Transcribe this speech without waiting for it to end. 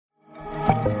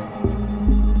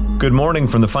Good morning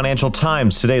from the Financial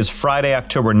Times. Today is Friday,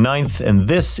 October 9th, and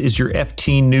this is your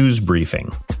FT News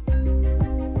Briefing.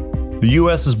 The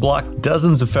U.S. has blocked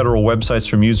dozens of federal websites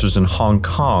from users in Hong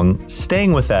Kong.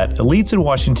 Staying with that, elites in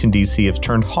Washington, D.C. have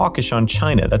turned hawkish on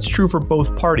China. That's true for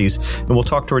both parties, and we'll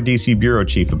talk to our D.C. bureau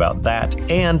chief about that.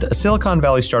 And a Silicon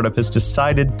Valley startup has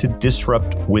decided to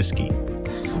disrupt whiskey.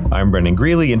 I'm Brendan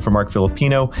Greeley in for Mark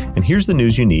Filipino, and here's the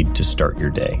news you need to start your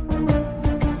day.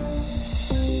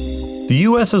 The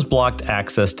U.S. has blocked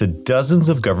access to dozens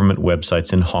of government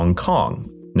websites in Hong Kong.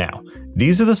 Now,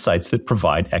 these are the sites that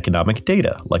provide economic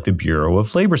data, like the Bureau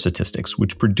of Labor Statistics,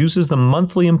 which produces the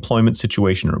monthly employment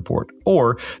situation report,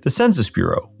 or the Census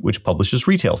Bureau, which publishes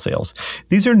retail sales.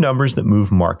 These are numbers that move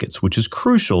markets, which is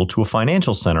crucial to a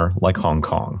financial center like Hong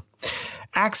Kong.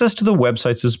 Access to the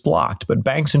websites is blocked, but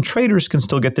banks and traders can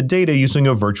still get the data using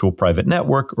a virtual private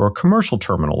network or a commercial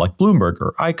terminal like Bloomberg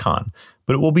or Icon,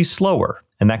 but it will be slower,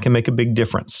 and that can make a big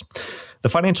difference. The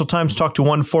Financial Times talked to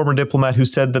one former diplomat who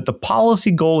said that the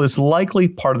policy goal is likely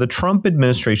part of the Trump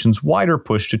administration's wider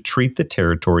push to treat the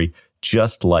territory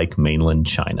just like mainland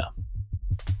China.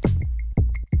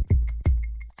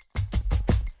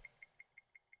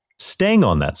 Staying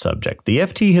on that subject, the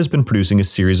FT has been producing a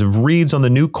series of reads on the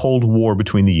new Cold War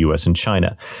between the U.S. and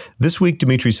China. This week,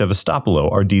 Dmitry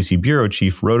Sevastopoulos, our D.C. bureau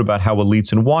chief, wrote about how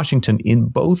elites in Washington in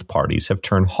both parties have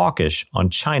turned hawkish on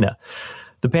China.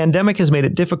 The pandemic has made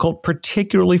it difficult,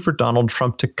 particularly for Donald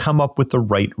Trump, to come up with the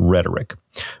right rhetoric.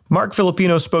 Mark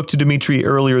Filipino spoke to Dmitry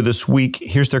earlier this week.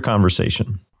 Here's their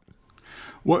conversation.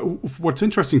 What's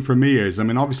interesting for me is,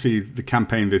 obviously the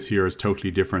campaign this year is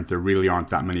totally different. There really aren't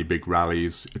that many big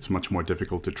rallies. It's much more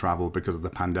difficult to travel because of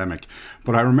the pandemic.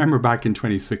 But I remember back in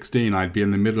 2016, I'd be in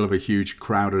the middle of a huge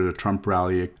crowd at a Trump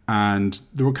rally, and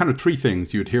there were kind of three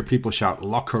things. You'd hear people shout,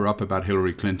 "Lock her up," about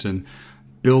Hillary Clinton,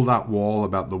 build that wall,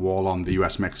 about the wall on the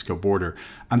US-Mexico border.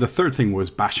 And the third thing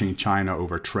was bashing China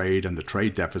over trade and the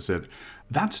trade deficit.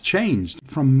 That's changed.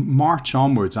 From March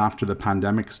onwards, after the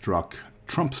pandemic struck,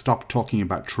 Trump stopped talking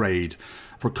about trade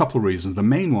for a couple of reasons. The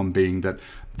main one being that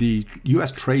the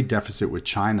US trade deficit with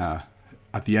China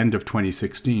at the end of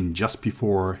 2016, just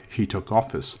before he took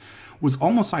office, was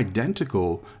almost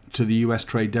identical to the US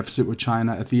trade deficit with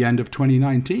China at the end of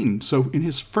 2019. So in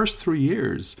his first 3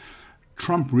 years,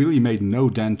 Trump really made no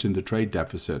dent in the trade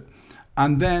deficit.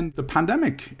 And then the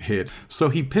pandemic hit. So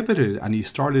he pivoted and he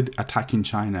started attacking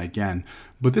China again.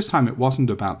 But this time it wasn't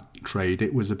about trade.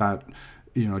 It was about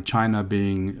China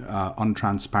being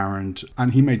untransparent,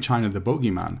 and he made China the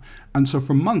bogeyman. And so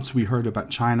for months we heard about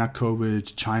China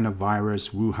COVID, China virus,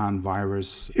 Wuhan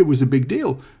virus. It was a big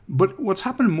deal. But what's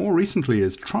happened more recently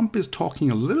is Trump is talking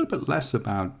a little bit less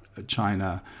about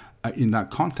China in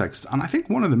that context. And I think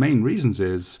one of the main reasons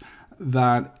is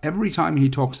that every time he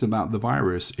talks about the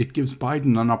virus, it gives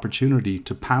Biden an opportunity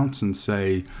to pounce and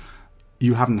say,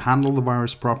 you haven't handled the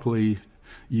virus properly.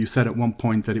 You said at one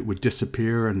point that it would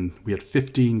disappear, and we had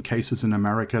 15 cases in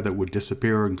America that would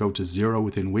disappear and go to zero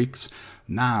within weeks.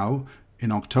 Now,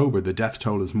 in October, the death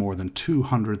toll is more than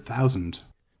 200,000.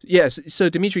 Yes. So,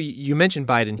 Dmitry, you mentioned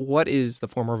Biden. What is the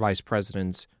former vice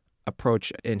president's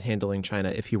approach in handling China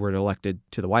if he were elected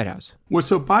to the White House? Well,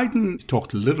 so Biden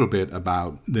talked a little bit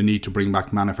about the need to bring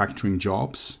back manufacturing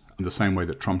jobs in the same way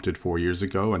that Trump did 4 years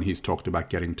ago. And he's talked about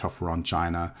getting tougher on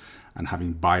China and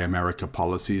having Buy America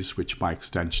policies, which by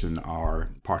extension are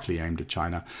partly aimed at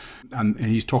China. And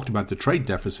he's talked about the trade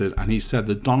deficit. And he said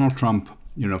that Donald Trump,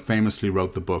 famously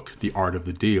wrote the book, The Art of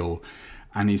the Deal.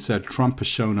 And he said Trump has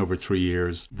shown over 3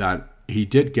 years that he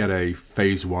did get a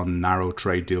phase one narrow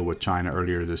trade deal with China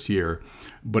earlier this year,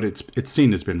 but it's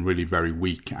seen as been really very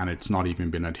weak, and it's not even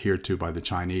been adhered to by the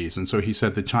Chinese. And so he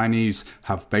said the Chinese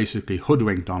have basically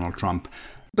hoodwinked Donald Trump.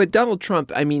 But Donald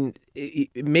Trump,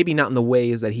 maybe not in the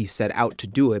ways that he set out to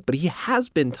do it, but he has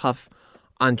been tough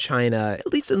on China,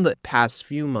 at least in the past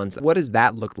few months. What does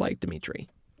that look like, Dmitry?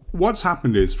 What's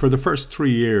happened is, for the first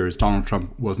 3 years, Donald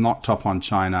Trump was not tough on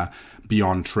China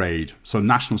beyond trade. So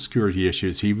national security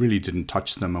issues, he really didn't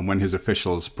touch them. And when his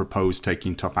officials proposed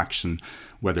taking tough action,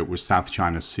 whether it was South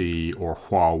China Sea or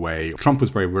Huawei, Trump was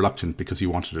very reluctant because he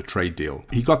wanted a trade deal.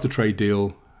 He got the trade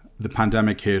deal. The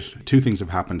pandemic hit. Two things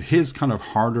have happened. His kind of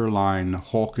harder line,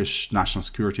 hawkish national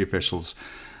security officials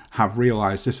have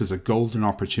realized this is a golden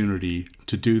opportunity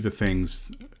to do the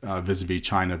things vis-a-vis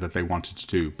China that they wanted to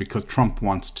do, because Trump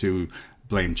wants to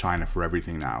blame China for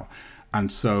everything now.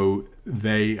 And so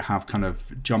they have kind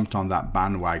of jumped on that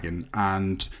bandwagon.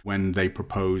 And when they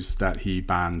proposed that he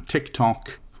ban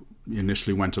TikTok, he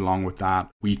initially went along with that.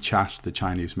 WeChat, the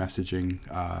Chinese messaging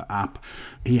app,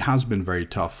 he has been very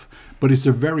tough. But it's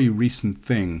a very recent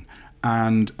thing.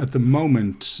 And at the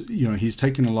moment, he's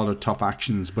taken a lot of tough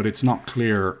actions, but it's not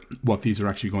clear what these are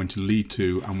actually going to lead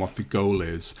to and what the goal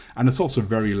is. And it's also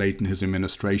very late in his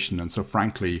administration. And so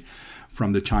frankly,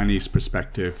 from the Chinese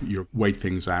perspective, you wait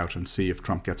things out and see if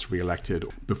Trump gets reelected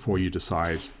before you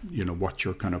decide, what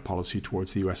your kind of policy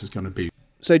towards the U.S. is going to be.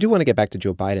 So I do want to get back to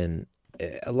Joe Biden.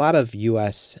 A lot of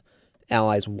U.S.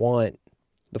 allies want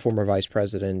the former vice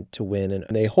president to win, and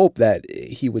they hope that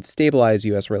he would stabilize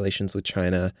U.S. relations with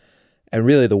China and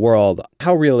really the world.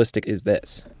 How realistic is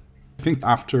this? I think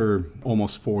after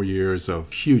almost 4 years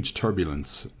of huge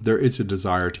turbulence, there is a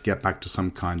desire to get back to some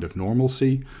kind of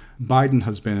normalcy. Biden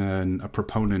has been a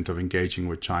proponent of engaging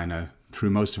with China through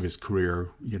most of his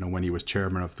career, when he was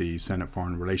chairman of the Senate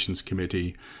Foreign Relations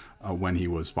Committee, when he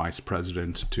was vice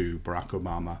president to Barack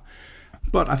Obama.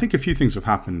 But I think a few things have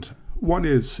happened. One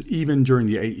is, even during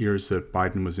the 8 years that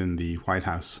Biden was in the White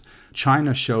House,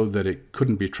 China showed that it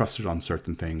couldn't be trusted on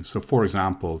certain things. So, for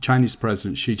example, Chinese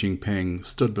President Xi Jinping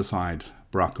stood beside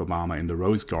Barack Obama in the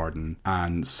Rose Garden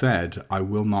and said, "I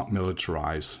will not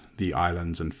militarize the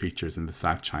islands and features in the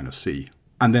South China Sea."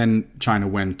 And then China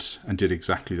went and did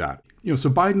exactly that.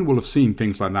 So Biden will have seen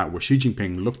things like that where Xi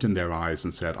Jinping looked in their eyes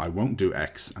and said, "I won't do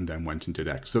X," and then went and did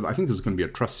X. So I think there's going to be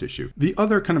a trust issue. The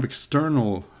other kind of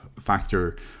external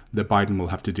factor that Biden will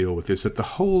have to deal with is that the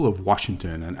whole of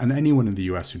Washington and anyone in the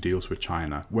US who deals with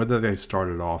China, whether they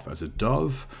started off as a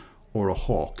dove or a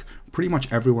hawk, pretty much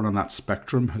everyone on that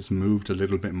spectrum has moved a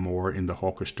little bit more in the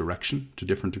hawkish direction to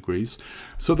different degrees.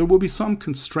 So there will be some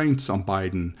constraints on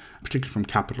Biden, particularly from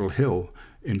Capitol Hill,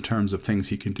 in terms of things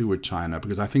he can do with China,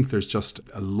 because I think there's just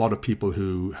a lot of people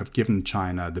who have given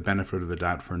China the benefit of the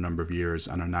doubt for a number of years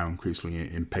and are now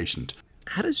increasingly impatient.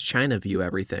 How does China view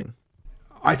everything?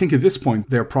 I think at this point,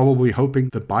 they're probably hoping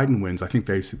that Biden wins. I think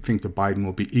they think that Biden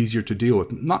will be easier to deal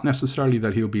with. Not necessarily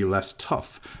that he'll be less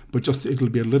tough, but just it'll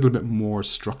be a little bit more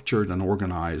structured and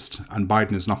organized. And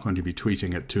Biden is not going to be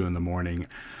tweeting at 2 a.m.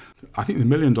 I think the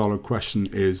million-dollar question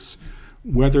is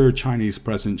whether Chinese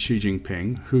President Xi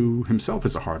Jinping, who himself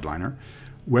is a hardliner,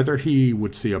 whether he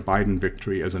would see a Biden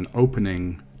victory as an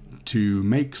opening to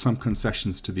make some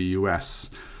concessions to the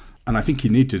U.S., and I think he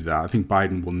needs to do that. I think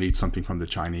Biden will need something from the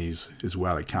Chinese as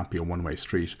well. It can't be a one-way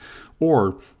street.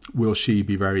 Or will Xi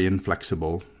be very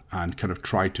inflexible and kind of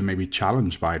try to maybe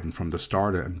challenge Biden from the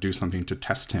start and do something to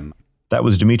test him? That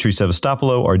was Dimitri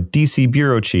Sevastopoulos, our DC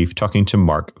bureau chief, talking to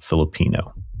Mark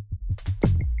Filippino.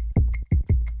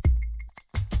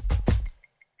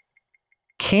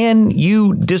 Can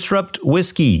you disrupt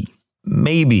whiskey?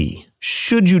 Maybe.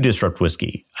 Should you disrupt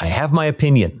whiskey? I have my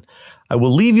opinion. I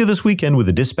will leave you this weekend with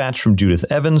a dispatch from Judith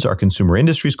Evans, our consumer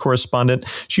industries correspondent.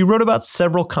 She wrote about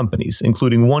several companies,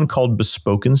 including one called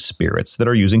Bespoken Spirits, that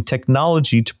are using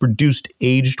technology to produce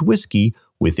aged whiskey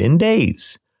within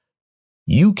days.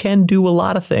 You can do a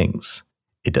lot of things.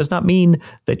 It does not mean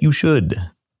that you should.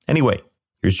 Anyway,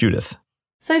 here's Judith.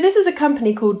 So this is a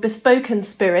company called Bespoken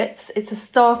Spirits. It's a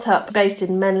startup based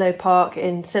in Menlo Park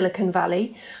in Silicon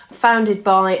Valley, founded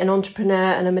by an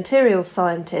entrepreneur and a materials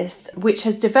scientist, which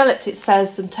has developed, it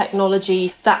says, some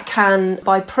technology that can,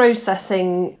 by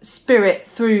processing spirit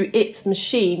through its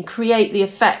machine, create the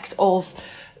effect of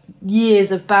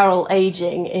years of barrel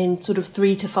aging in sort of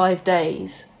 3 to 5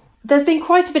 days. There's been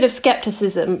quite a bit of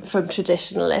scepticism from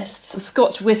traditionalists. The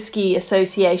Scotch Whisky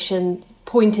Association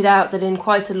pointed out that in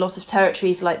quite a lot of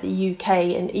territories like the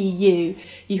UK and EU,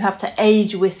 you have to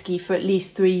age whisky for at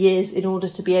least 3 years in order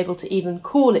to be able to even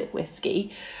call it whisky.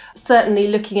 Certainly,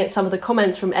 looking at some of the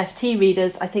comments from FT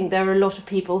readers, I think there are a lot of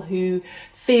people who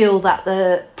feel that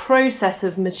the process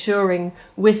of maturing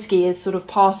whisky is sort of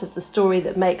part of the story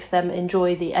that makes them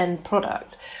enjoy the end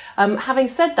product. Having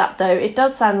said that, though, it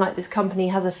does sound like this company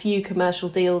has a few commercial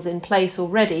deals in place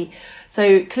already,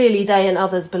 so clearly they and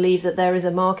others believe that there is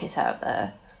a market out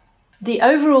there. The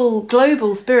overall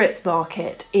global spirits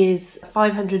market is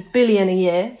 $500 billion a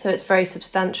year, so it's very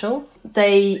substantial.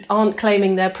 They aren't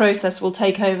claiming their process will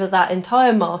take over that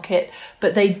entire market,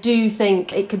 but they do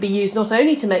think it could be used not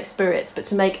only to make spirits, but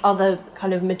to make other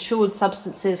kind of matured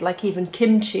substances like even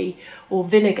kimchi or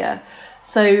vinegar.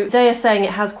 So they are saying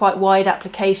it has quite wide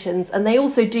applications, and they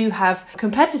also do have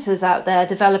competitors out there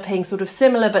developing sort of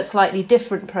similar but slightly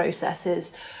different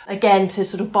processes, again to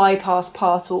sort of bypass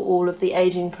part or all of the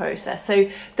aging process. So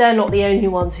they're not the only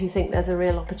ones who think there's a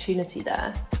real opportunity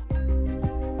there.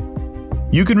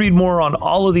 You can read more on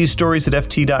all of these stories at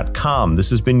FT.com. This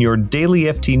has been your daily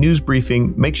FT News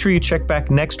Briefing. Make sure you check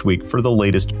back next week for the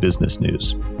latest business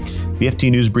news. The FT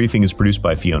News Briefing is produced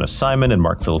by Fiona Simon and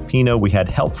Mark Filippino. We had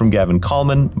help from Gavin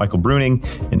Kallman, Michael Bruning,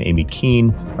 and Amy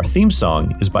Keene. Our theme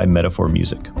song is by Metaphor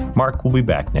Music. Mark will be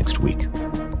back next week.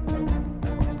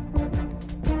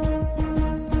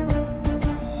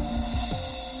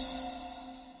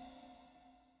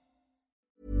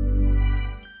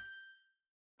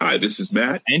 Hi, this is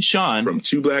Matt and Sean from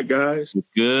Two Black Guys with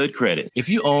Good Credit. If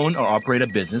you own or operate a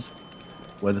business,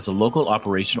 whether it's a local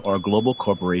operation or a global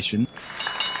corporation,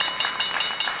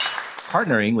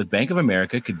 partnering with Bank of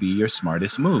America could be your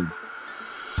smartest move.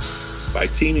 By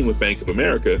teaming with Bank of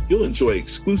America, you'll enjoy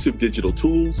exclusive digital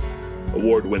tools,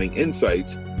 award-winning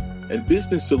insights, and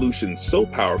business solutions so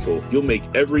powerful you'll make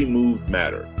every move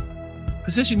matter.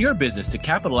 Position your business to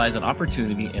capitalize on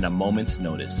opportunity in a moment's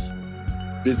notice.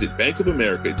 Visit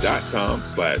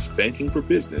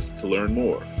bankofamerica.com/bankingforbusiness to learn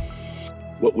more.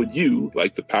 What would you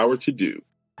like the power to do?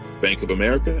 Bank of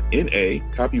America, N.A.,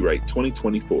 copyright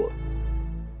 2024.